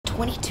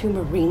22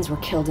 Marines were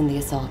killed in the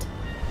assault.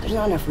 There's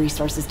not enough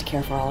resources to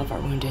care for all of our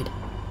wounded.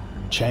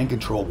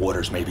 Chang-controlled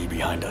waters may be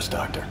behind us,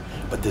 Doctor,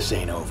 but this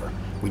ain't over.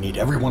 We need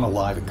everyone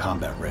alive and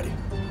combat ready.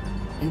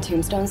 And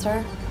Tombstone,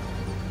 sir?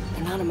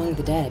 They're not among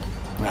the dead.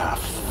 Ah,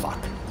 fuck.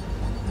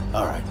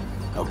 All right,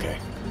 okay.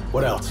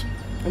 What else?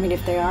 I mean,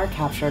 if they are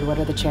captured, what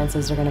are the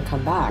chances they're gonna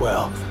come back?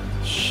 Well,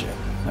 shit.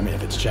 I mean,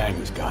 if it's Chang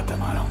who's got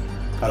them, I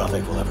don't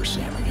think we'll ever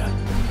see him again.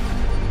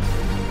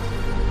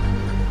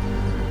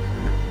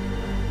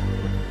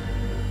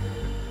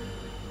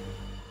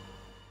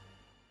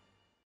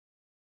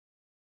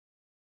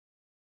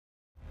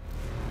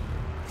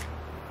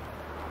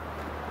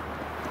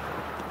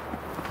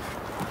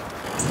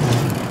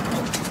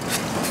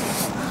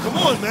 Come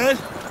on, man!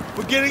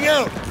 We're getting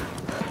out!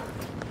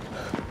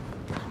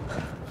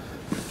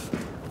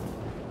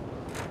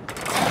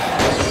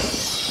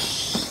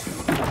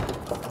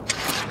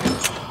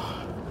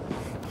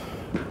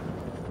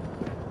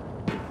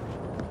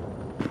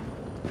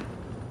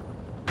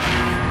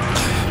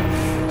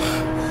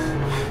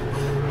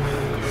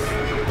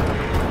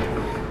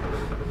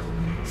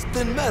 It's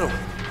thin metal.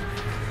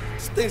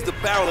 This thing's the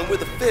barrel and we're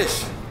the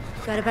fish.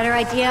 Got a better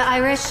idea,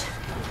 Irish?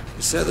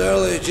 You said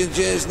earlier Jin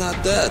Jay is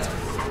not dead.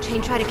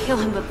 Chang tried to kill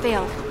him but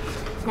failed.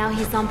 Now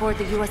he's on board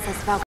the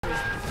USS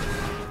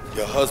Valkyrie.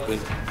 Your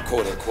husband,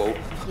 quote unquote.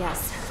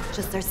 Yes,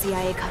 just their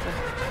CIA cover.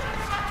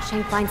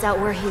 Chang finds out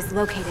where he's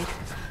located.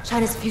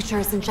 China's future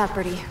is in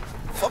jeopardy.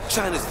 Fuck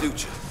China's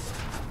future.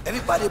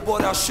 Everybody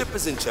aboard our ship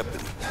is in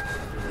jeopardy.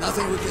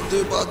 Nothing we can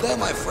do about that,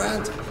 my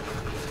friend.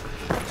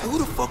 Who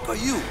the fuck are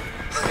you?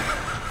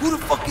 Who the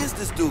fuck is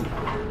this dude?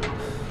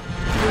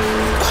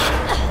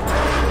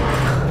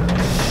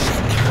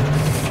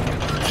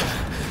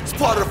 It's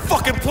part of the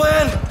fucking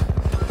plan?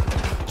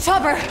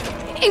 Chopper!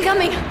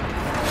 Incoming!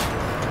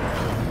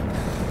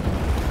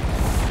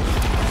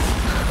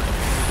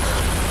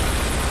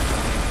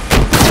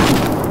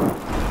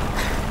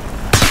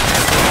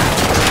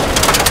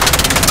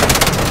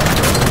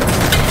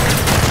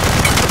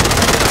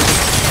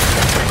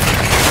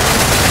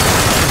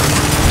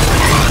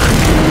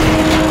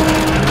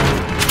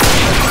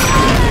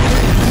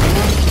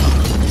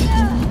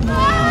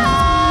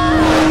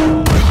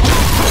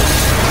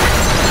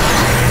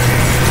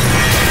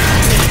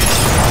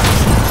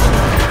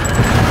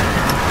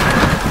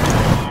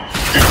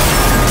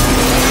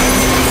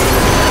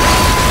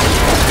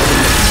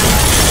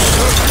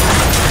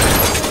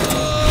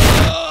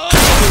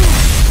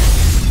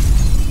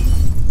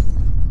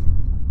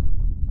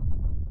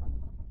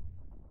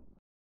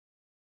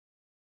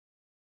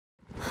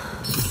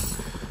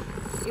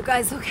 You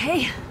guys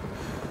okay?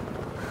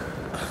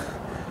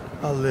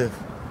 I'll live.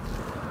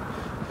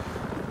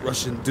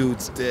 Russian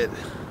dude's dead.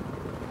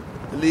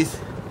 At least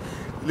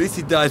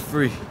he died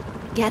free.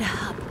 Get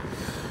up.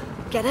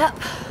 Get up.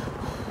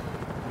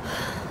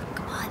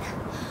 Come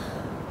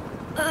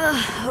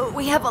on.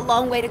 We have a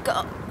long way to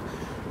go.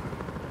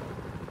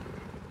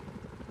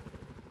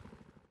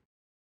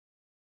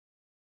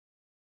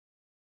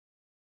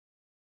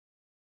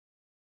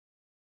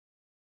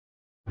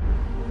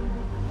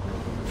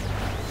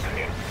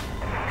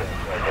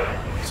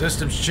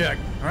 Systems check.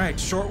 All right,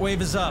 shortwave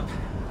is up.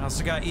 I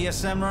also got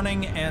ESM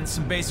running and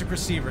some basic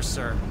receivers,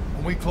 sir.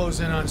 When we close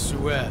in on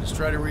Suez,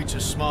 try to reach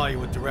Somalia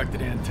with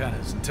directed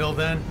antennas. Until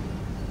then,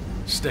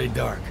 stay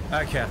dark.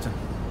 Aye, Captain.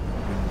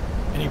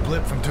 Any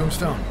blip from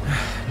Tombstone?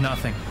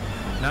 Nothing.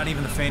 Not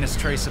even the faintest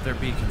trace of their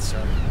beacon,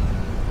 sir.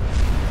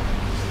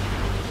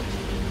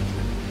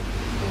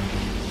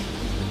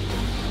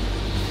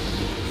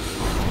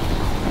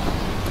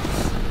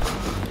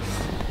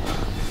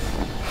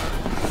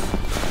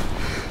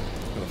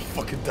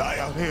 Die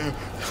out here.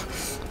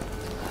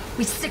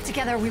 We stick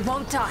together, we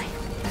won't die.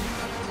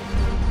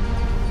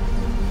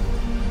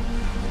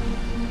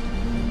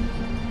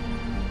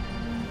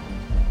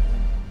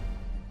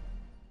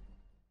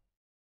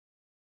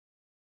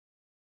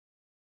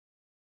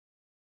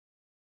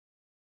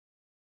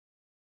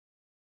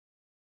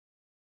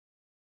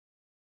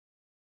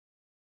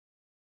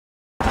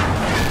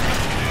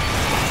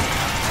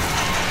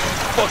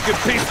 Fucking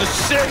piece of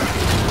shit!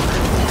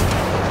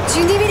 Do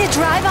you need me to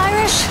drive,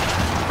 Irish?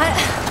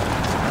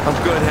 I'm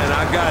good, Hannah.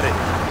 I got it.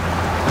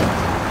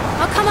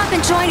 I'll come up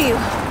and join you.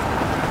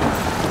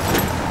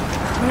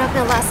 We're not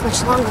gonna last much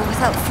longer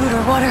without food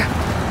or water.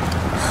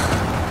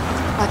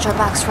 Watch our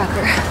backs,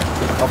 Rucker.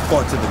 How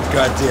far to the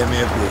goddamn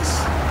airbase?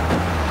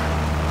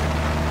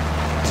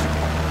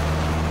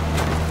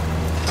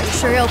 You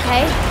sure you're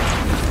okay?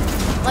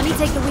 Let me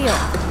take the wheel.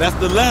 That's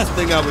the last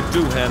thing I would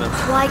do, Hannah.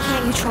 Why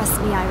can't you trust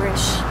me,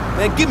 Irish?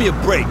 Man, give me a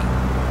break.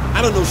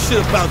 I don't know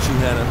shit about you,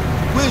 Hannah.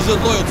 Where's your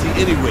loyalty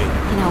anyway?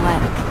 You know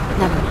what?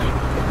 Never mind.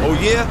 Oh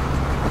yeah?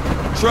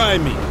 Try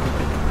me.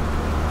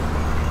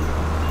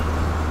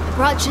 I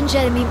brought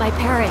Jinja to meet my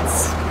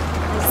parents,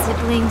 my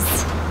siblings,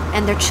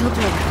 and their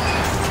children.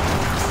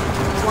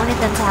 I wanted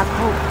them to have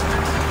hope.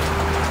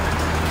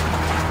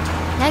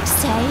 Next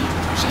day,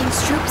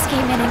 Chang's troops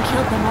came in and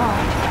killed them all.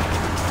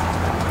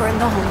 Burned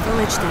the whole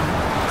village down.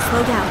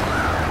 Slow down.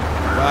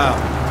 Wow.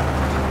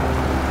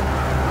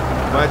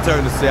 My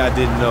turn to say I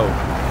didn't know.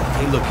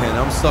 Hey, look,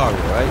 Hannah, I'm sorry,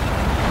 all right?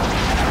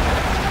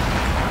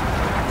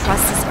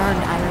 Trust is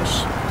earned,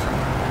 Irish.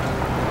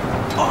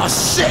 Oh,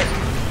 shit!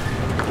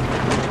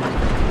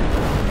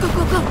 Go,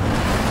 go, go!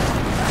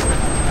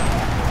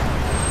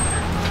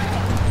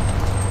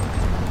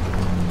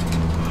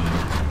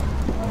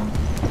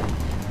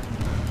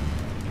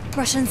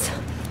 Russians.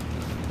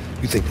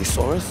 You think they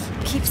saw us?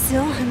 Keep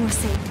still and we're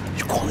safe.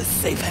 You call it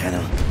safe,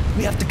 Hannah?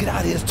 We have to get out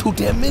of here. There's too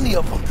damn many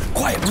of them.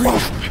 Quiet,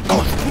 breathe. Come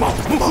on, come on,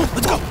 come on.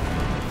 Let's go.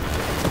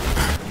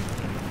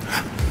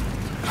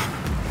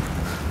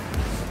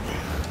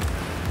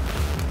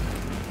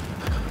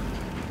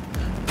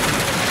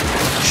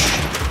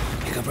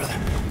 Here you go, brother.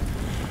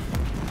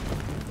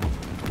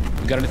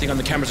 You got anything on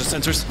the cameras or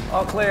sensors?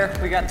 All clear.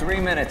 We got 3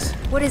 minutes.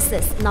 What is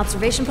this? An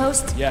observation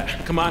post? Yeah,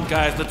 come on,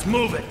 guys, let's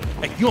move it.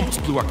 Hey, you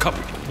almost blew our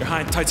cover. You're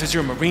high and tight says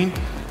you're a Marine?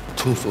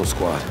 Tombstone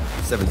Squad,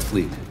 7th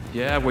Fleet.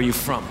 Yeah, where you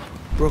from?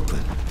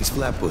 Brooklyn. It's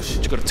Flatbush.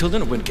 Did you go to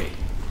Tilden or Wingate?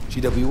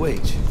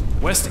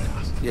 GWH.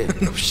 Westinghouse? Yeah.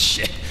 No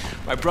shit.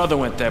 My brother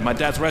went there. My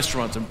dad's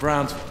restaurant's in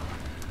Brownsville.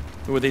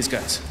 Who are these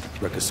guys?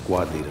 Record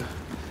squad leader.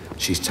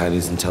 She's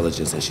Chinese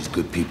intelligence and she's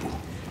good people.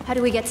 How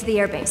do we get to the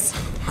airbase?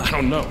 I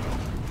don't know.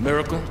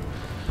 Miracle?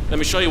 Let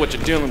me show you what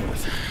you're dealing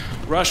with.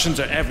 Russians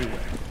are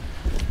everywhere.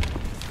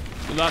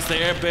 We lost the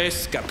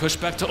airbase, got pushed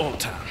back to Old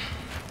Town.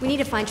 We need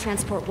to find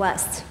Transport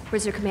West.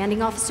 Where's your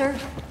commanding officer?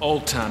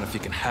 Old Town, if you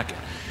can hack it.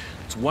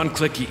 It's 1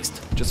 click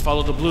east. Just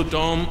follow the blue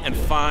dome and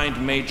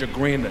find Major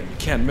Greenland. You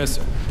can't miss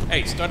her.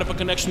 Hey, start up a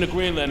connection to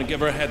Greenland and give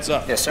her a heads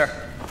up. Yes, sir.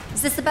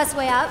 Is this the best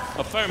way out?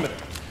 Affirmative.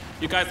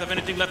 You guys have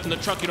anything left in the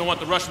truck you don't want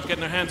the Russians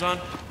getting their hands on?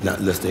 Not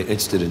unless they're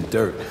interested in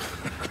dirt.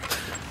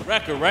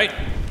 Wrecker, right?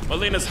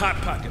 Molina's Hot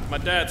Pocket, my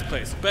dad's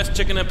place. Best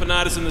chicken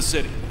empanadas in the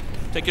city.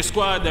 Take your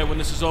squad there when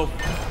this is over.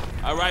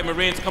 All right,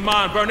 Marines, come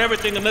on, burn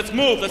everything and let's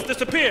move. Let's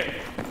disappear.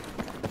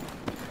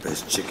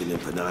 Best chicken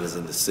empanadas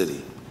in the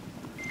city.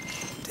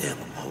 Damn,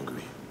 I'm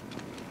hungry.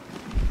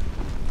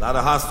 A lot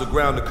of hostile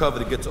ground to cover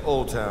to get to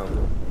Old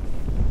Town.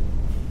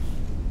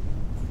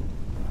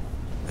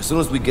 As soon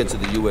as we get to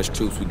the U.S.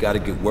 troops, we gotta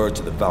get word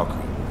to the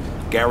Valkyrie.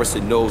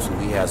 Garrison knows who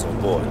he has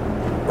on board.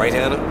 Right,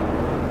 Hannah?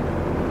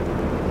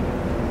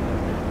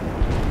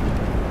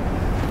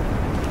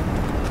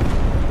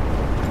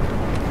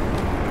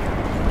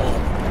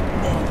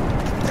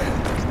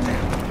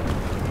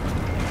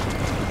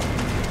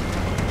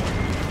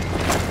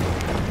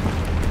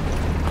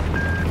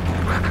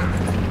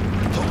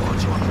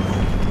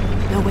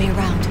 No way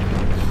around.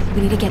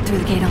 We need to get through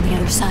the gate on the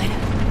other side.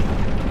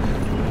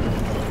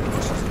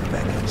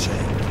 Back in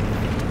chain.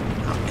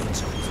 Our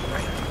intel was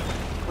right.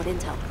 What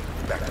intel?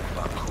 Back to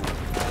Baku.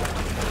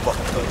 Fuck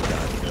the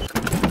guy.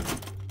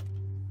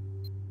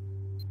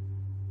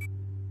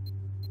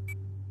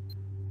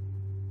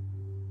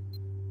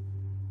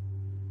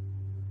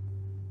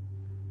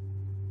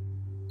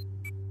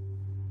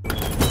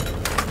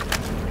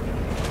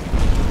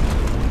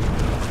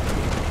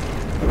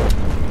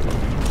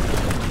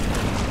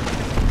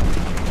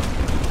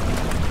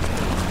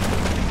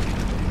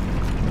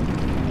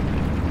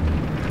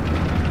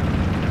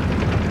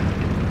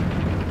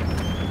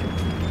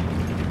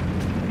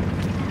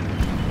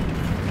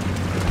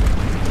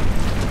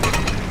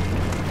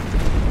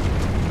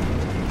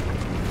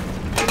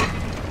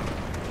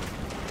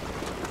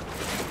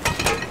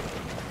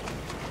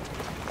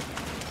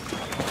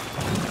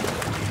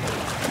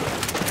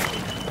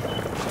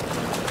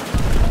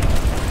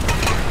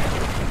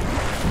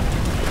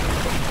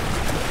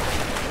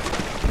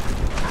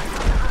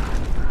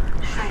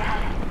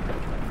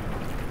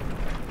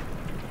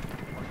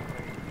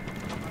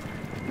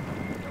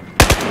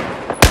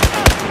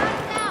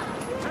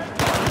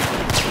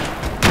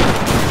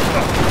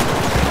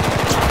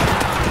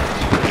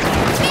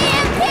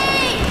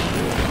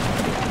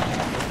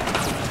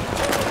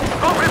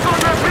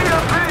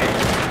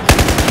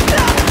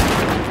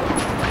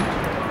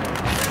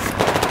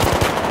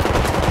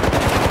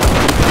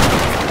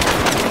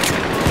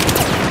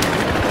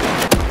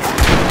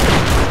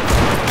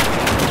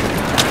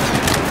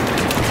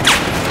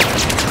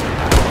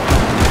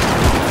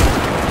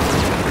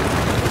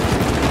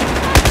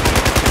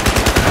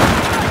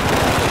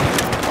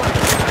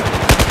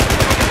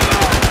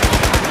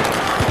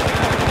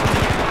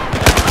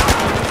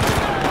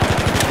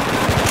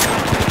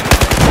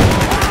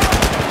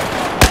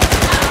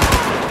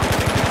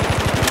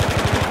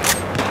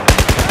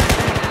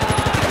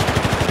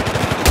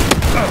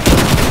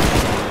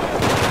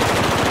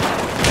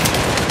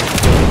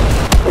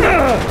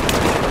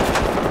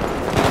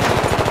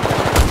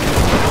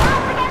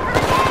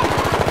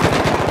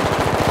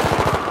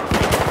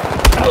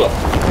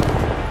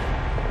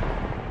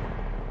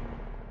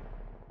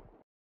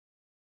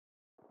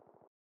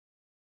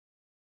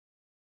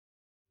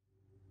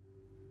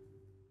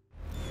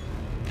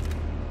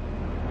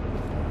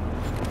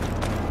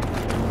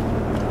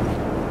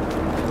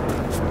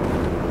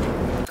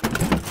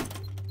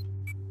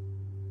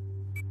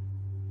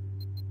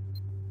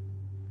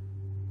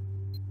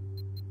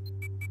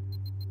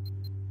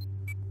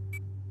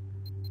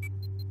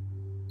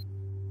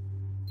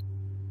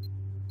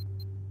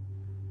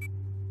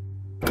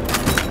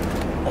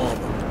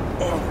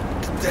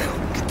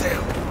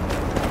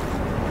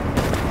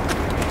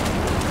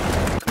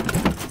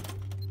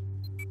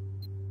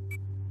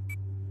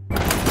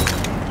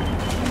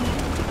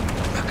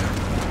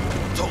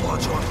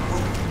 launch on the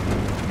roof.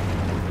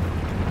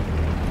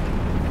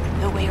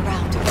 No way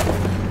around.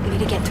 We need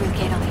to get through the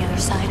gate on the other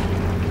side.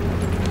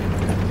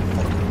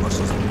 Fucking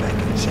Russians are back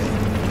in chain.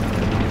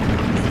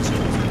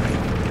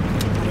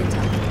 What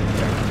intel?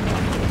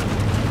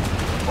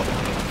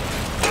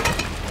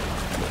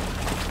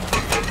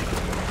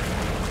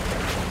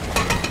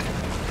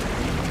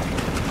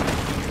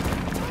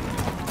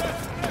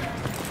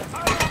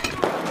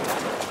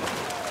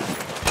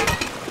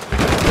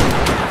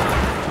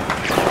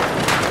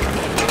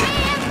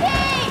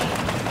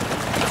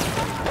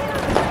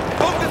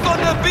 Focus on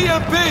that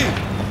BMP!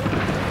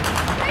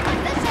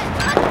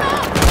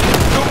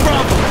 No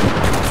problem.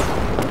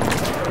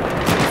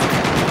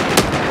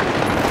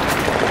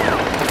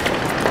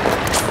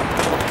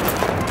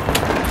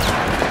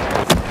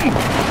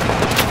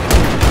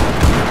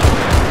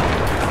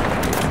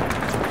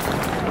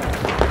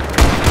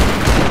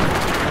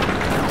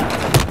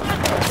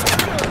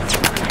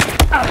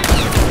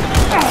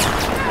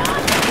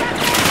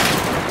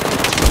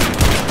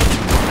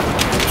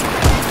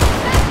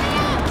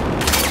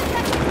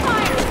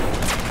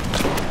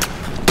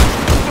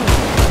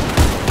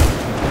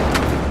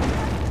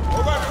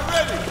 All right, we're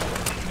ready.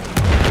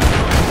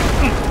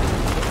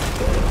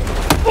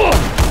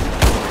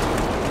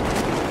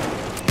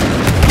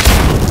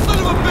 Son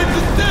of a bitch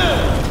is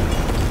down!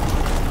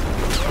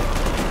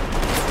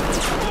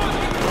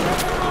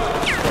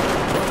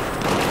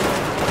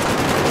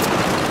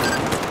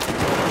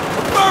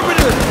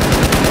 Affirmative!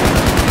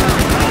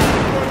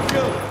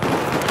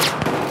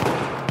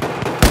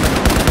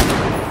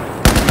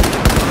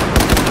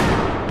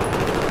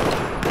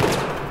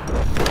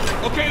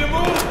 Okay to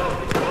move?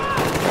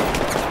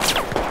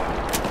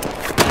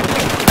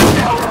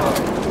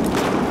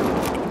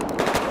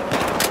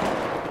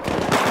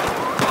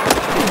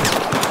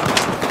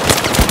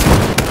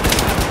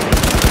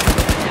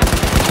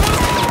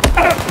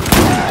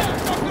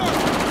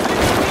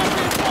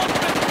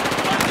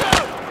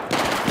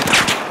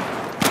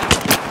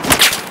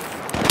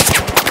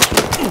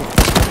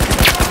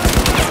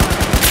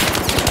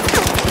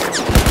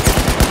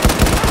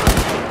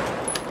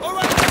 All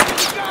right, we got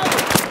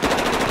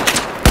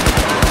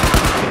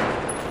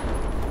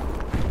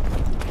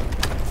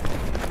it!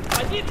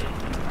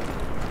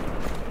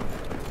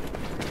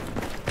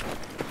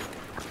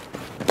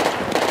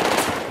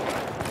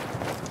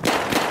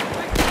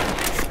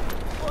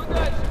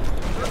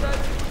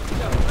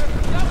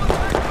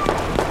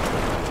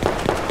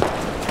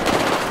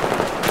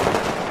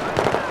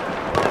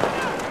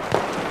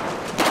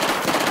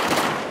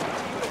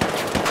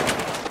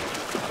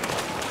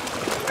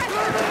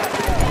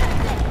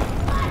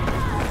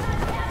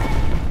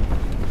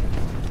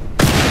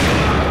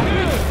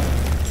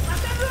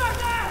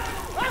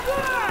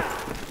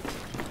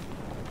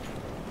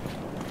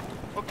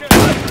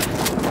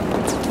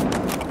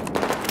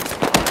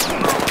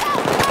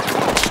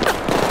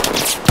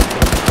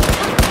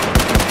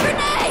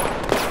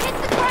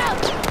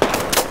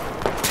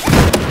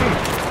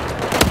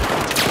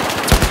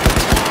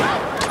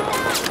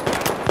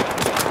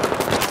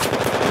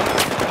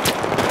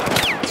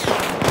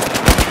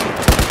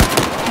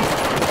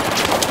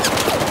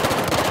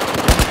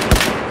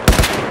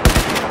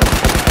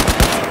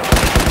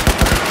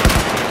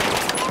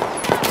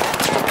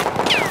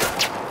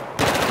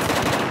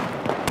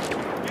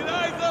 Get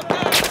eyes up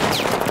there!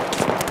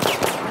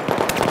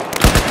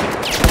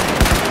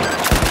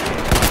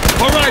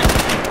 All right,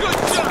 good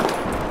shot!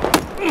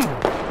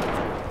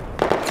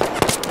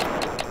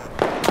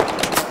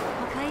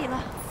 Okay,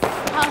 Ela.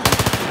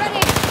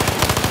 Ready!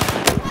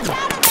 Get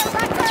out of there,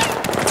 Recker!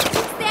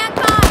 Stand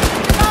by!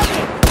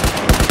 Reloading!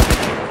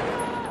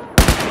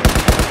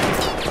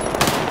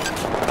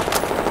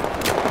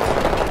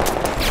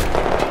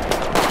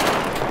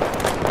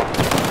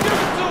 Give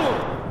it to him!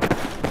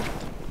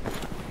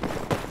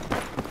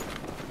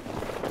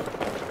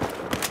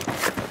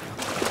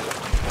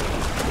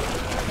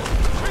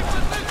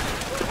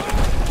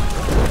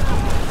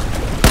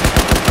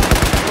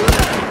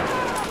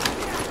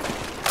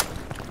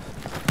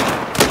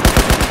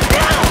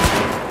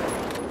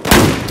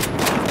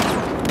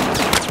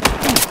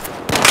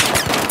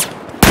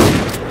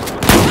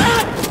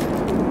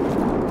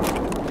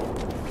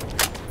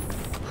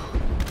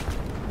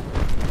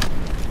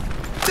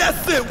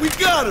 That's it, we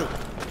got him!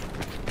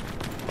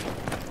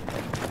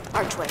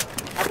 Archway.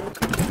 Up in the...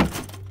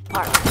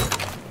 Arch.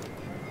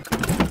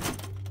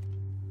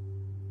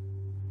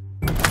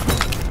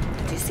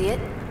 Do you see it?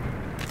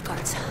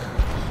 Guards.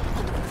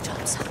 On the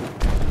rooftops.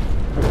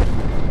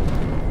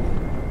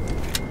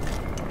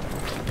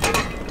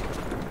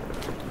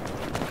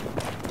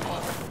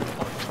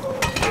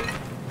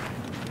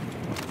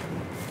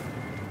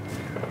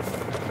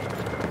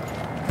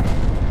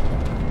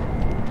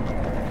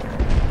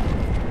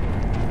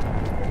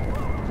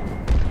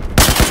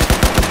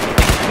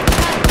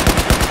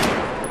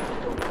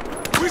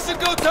 We should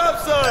go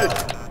topside!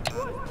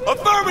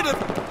 Affirmative!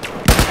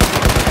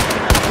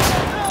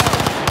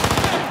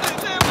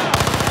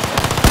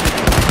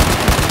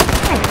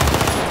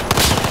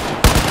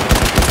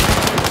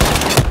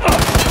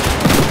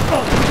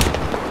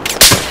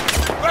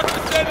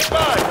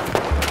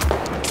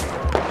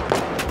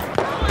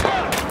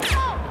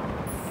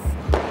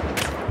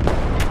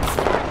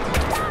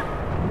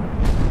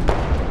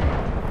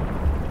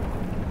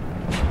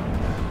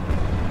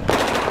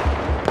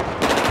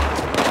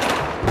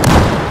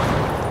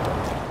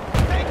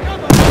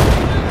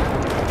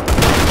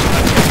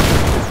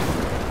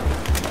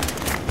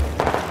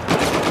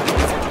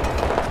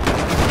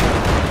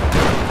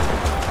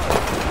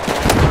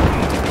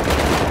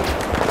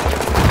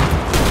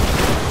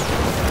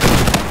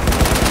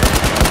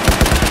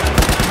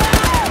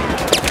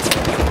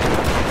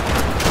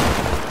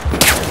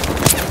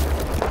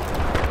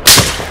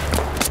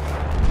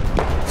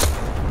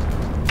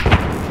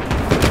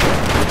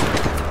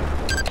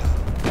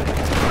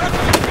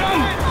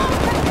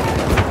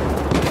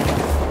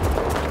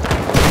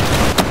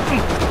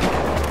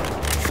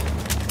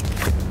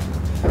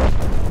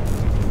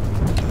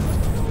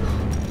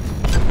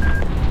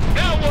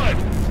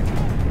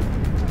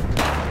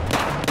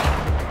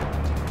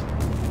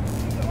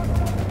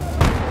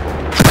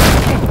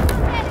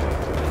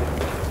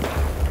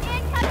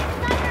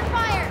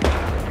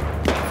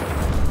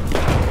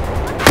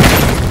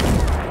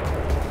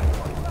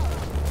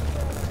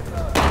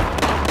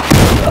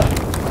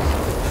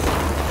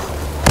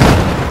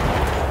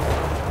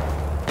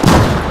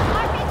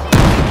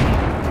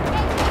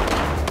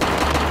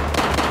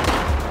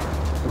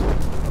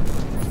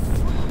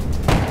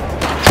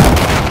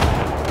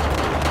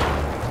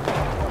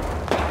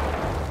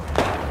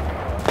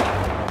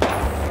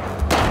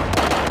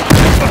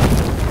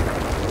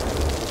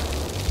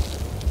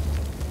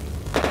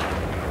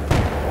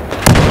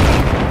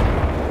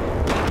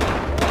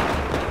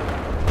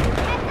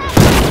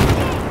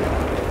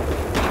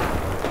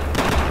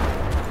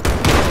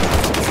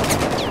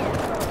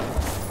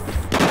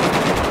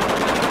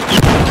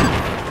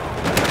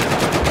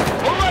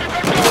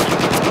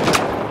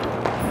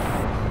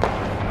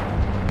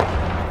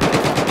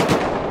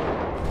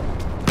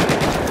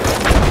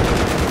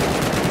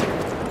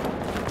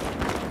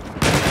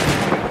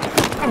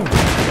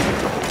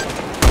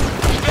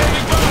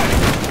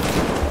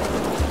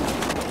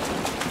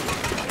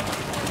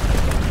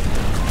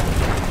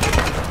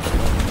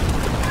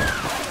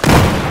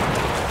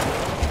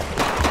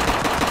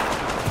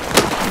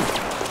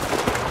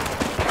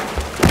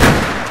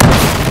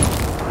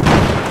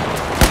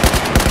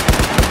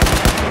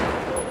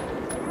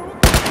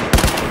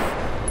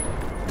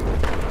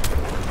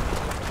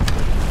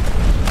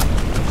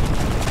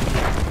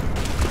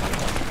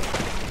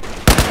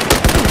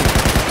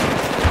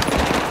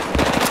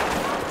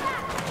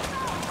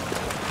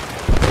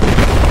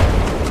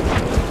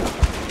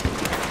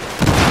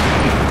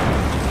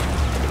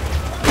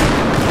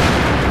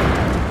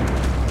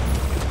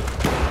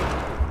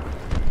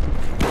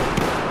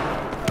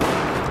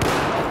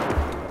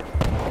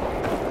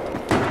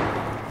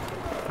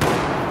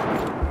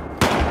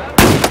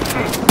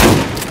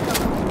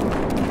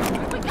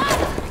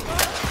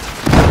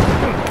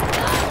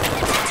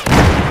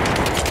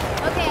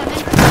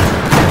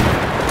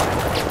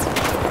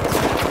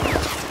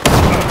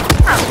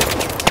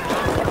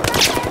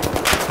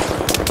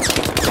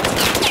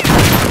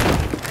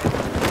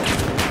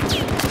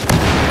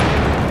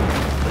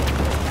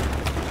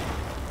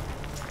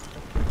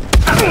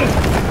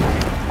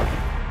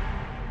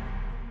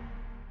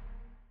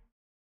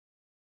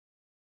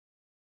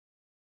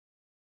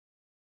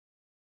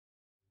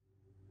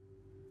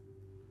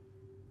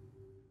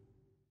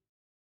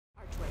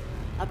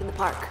 in the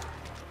park.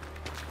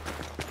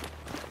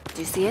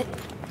 Do you see it?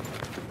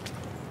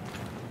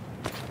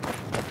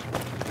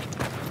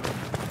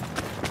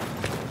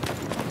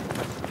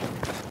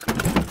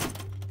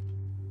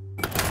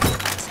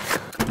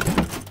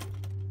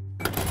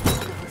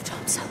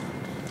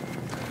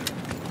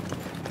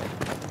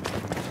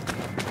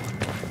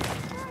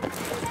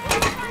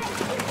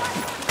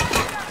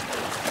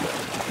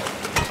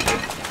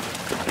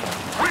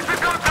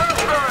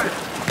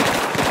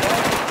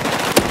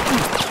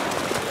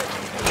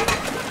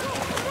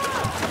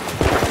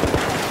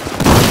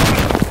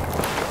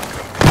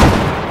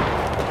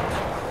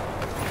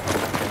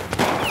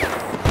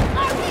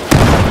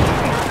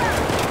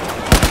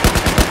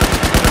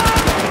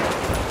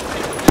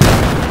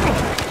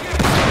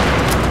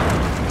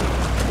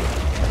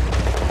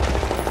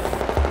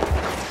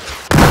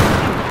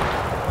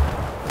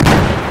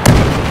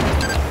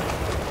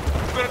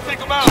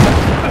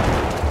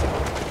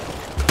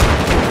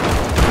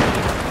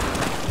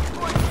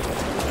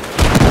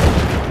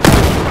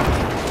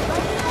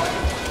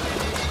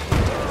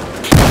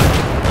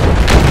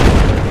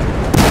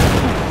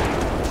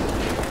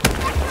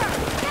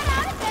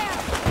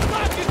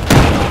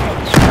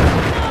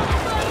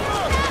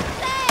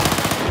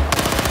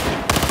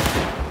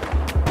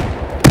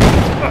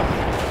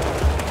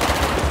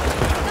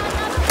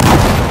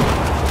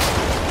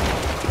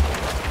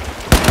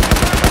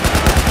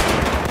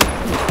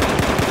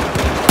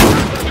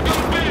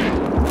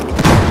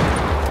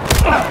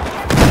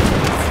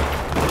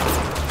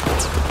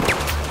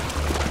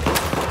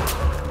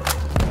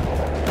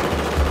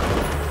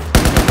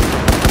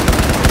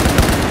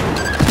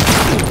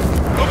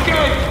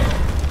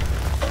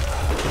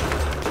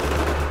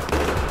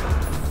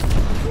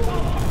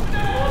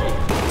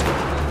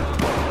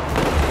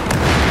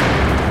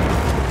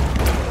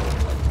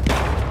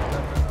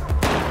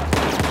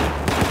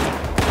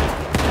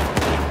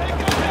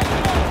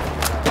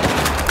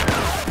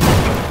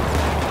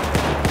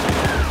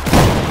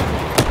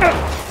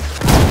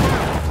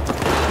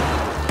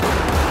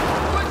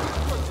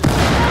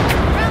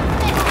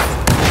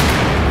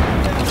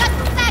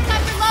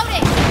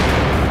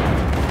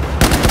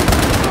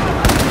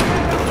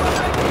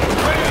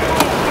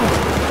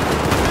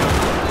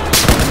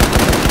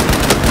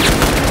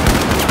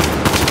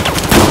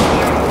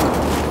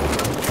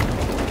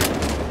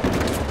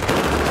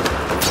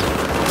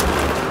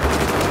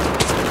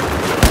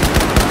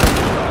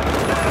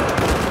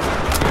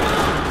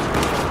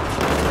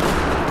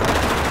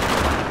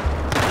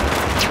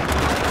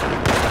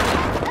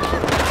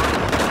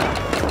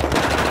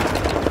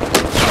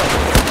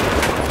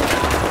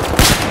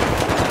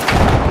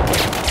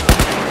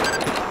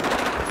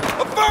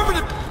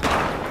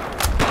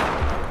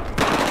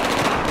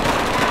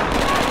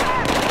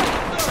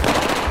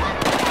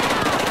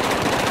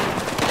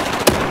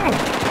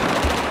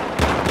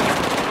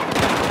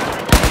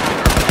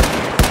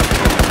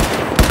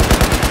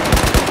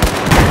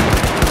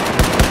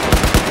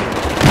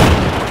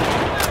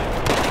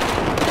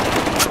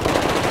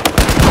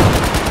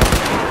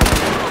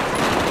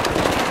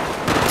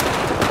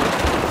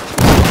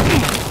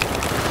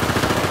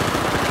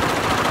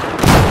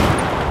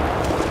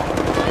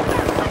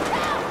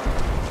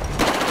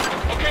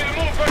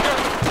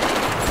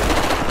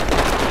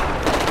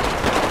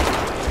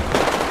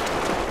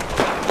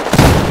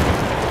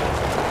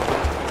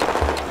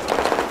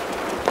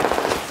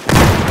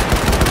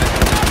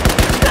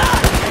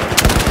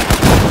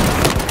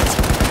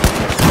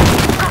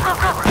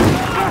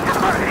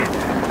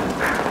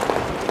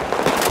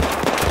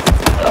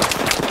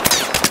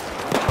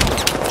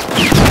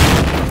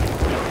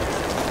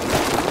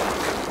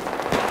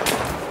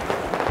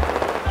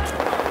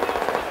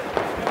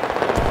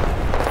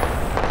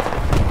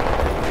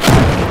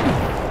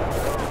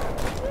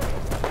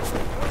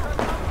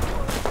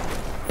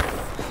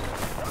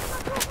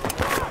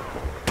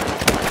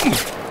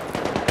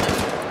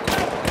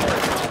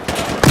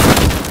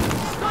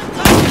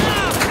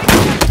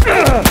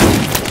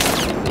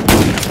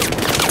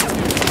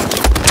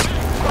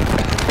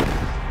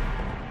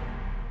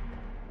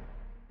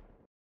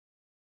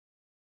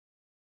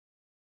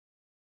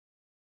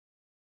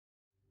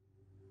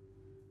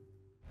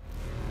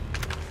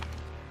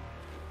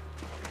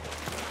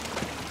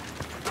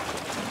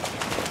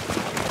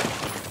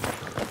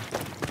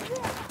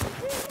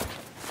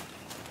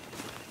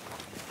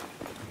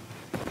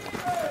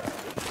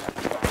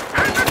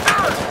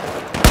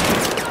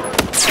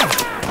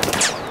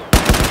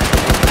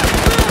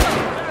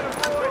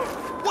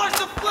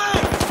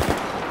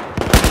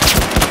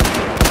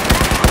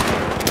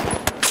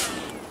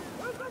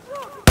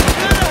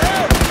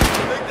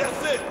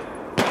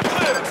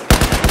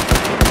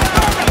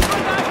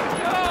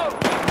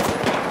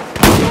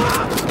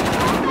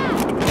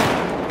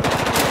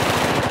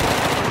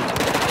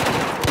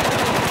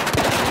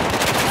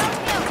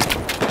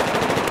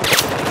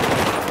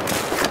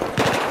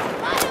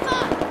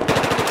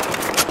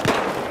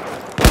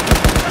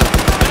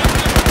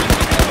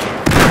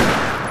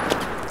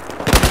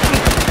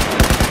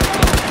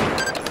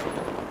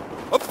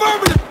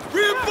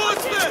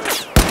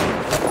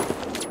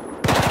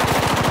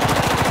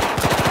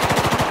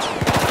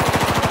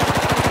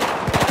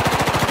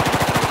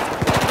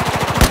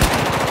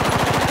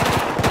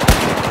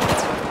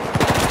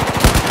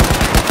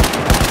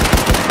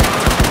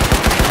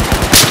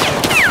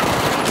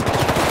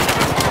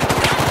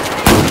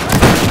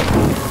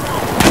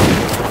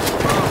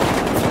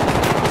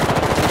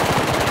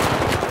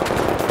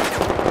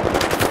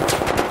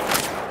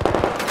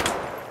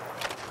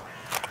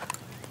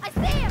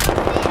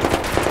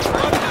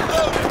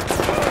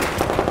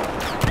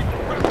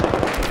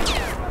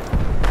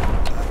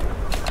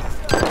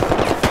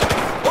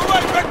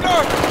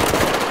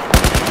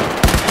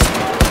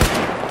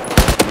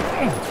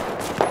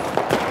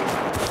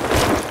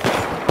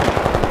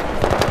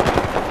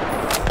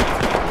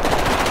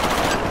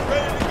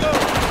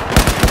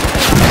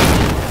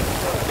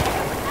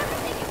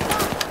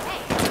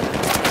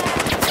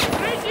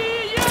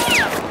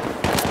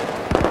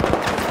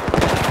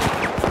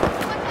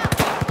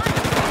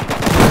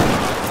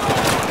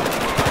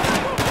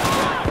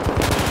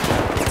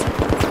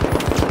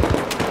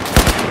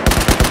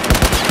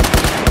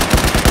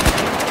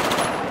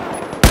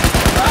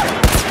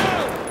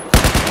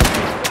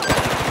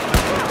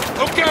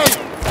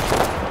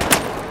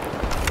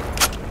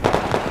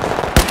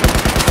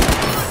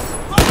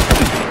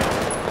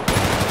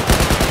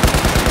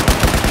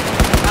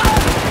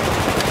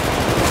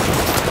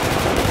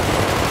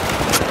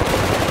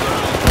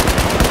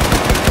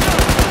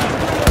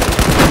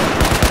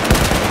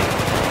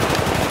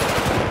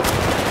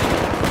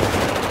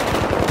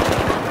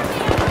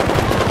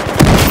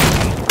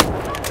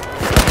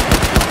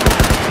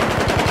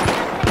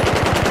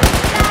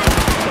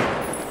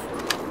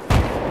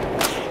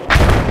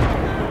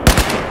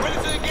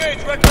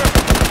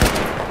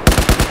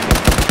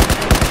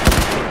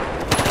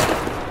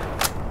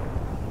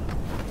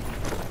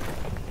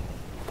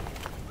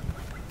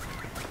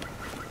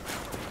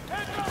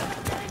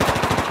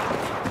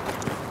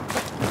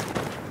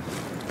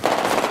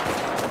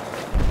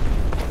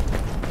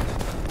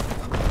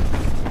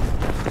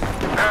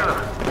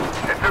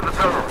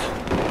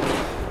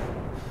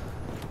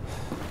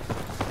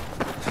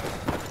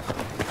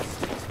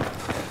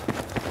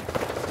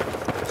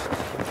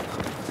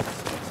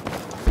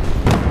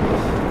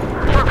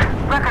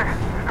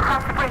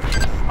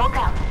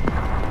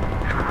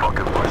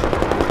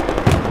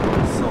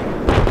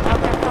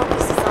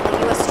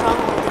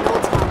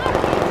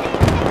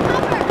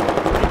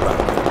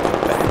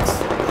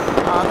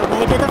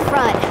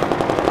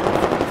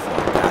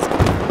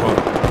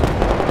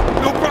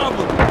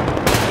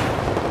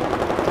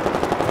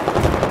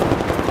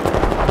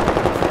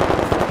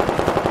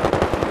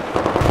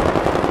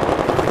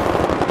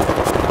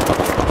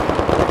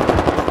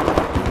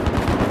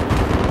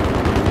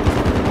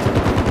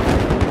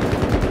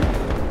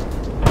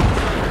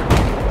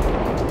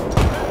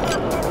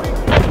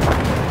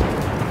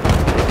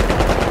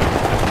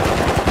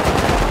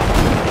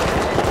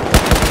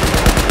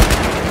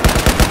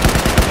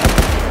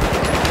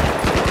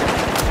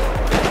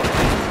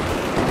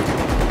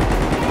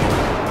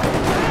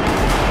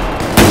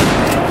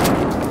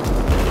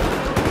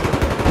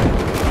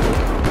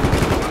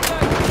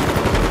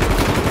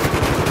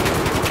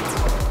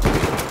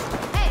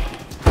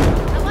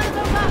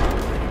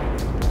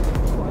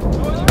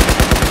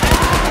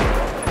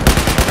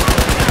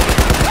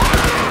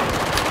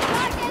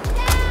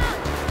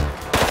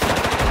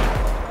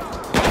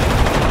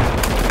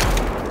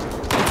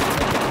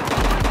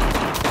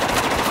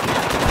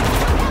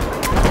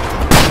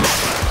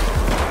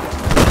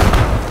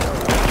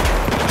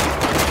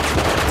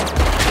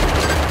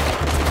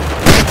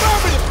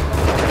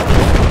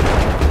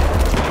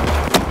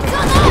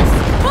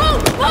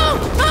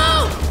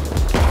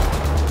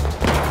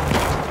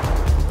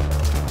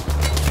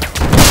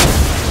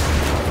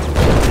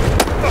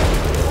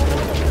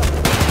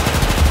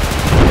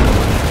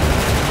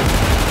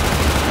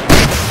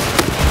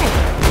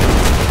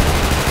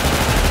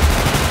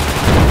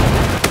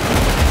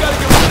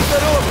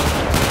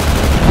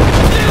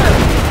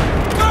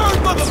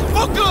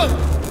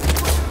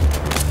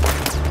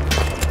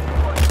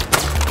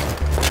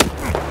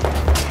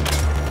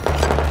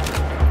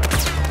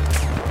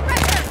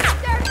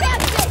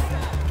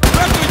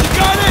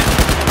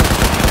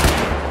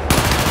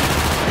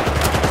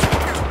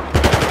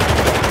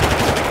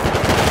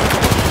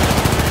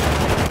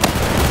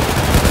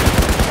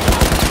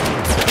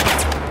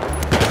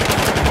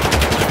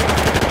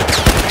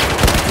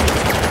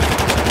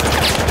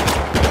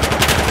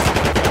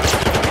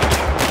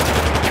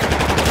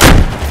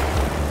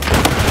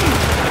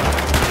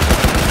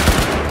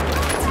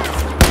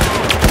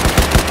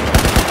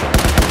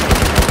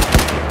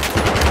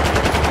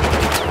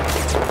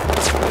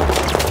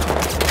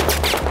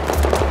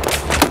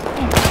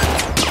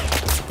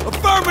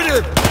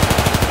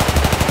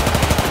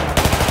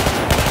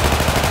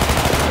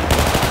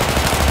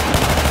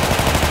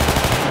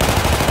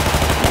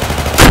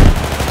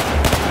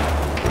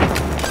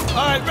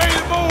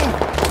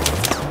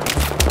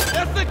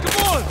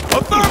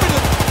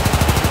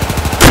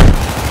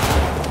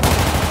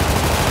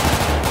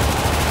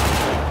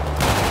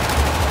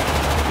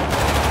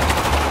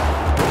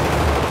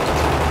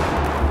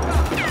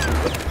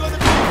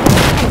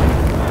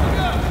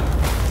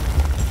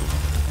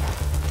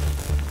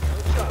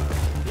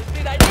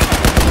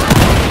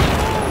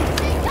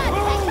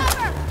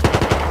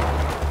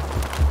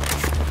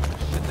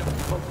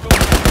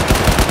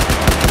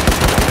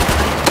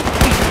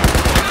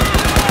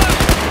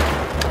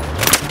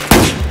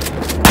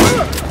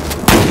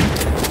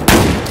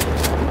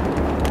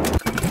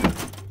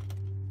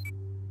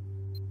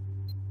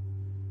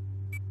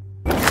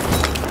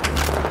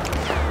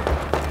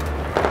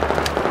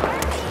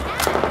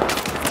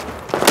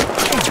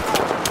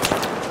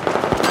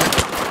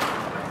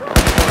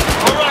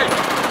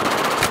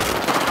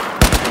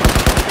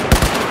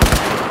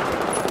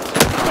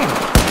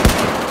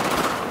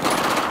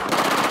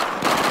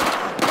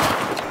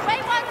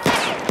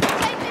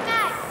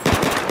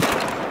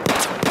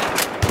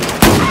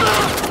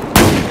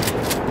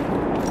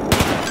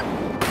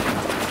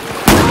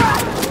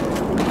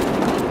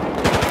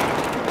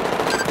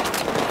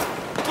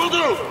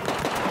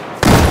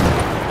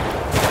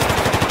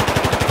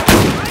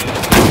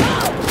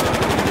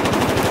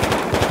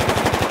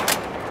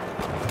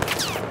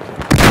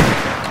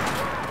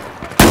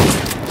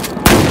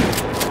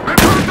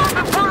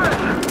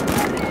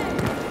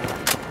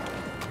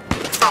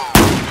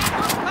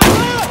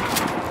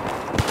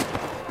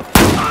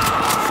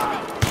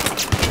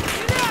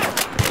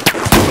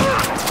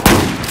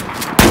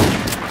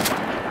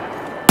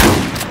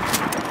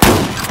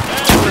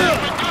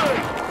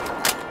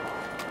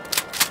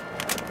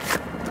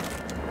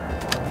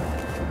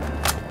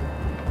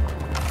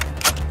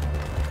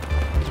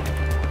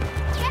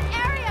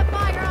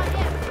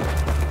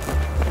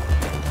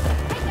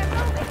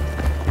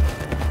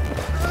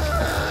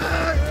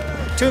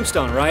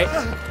 Tombstone, right?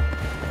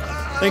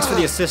 Thanks for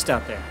the assist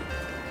out there.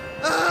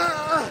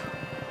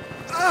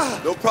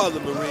 No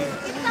problem, Marine.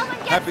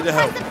 Happy to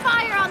help.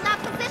 Fire on that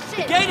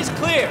position. The gate is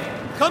clear.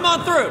 Come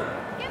on through.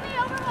 Give me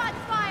overwatch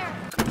fire.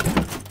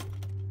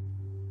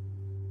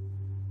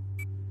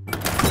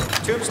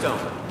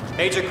 Tombstone,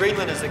 Major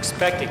Greenland is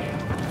expecting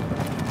you.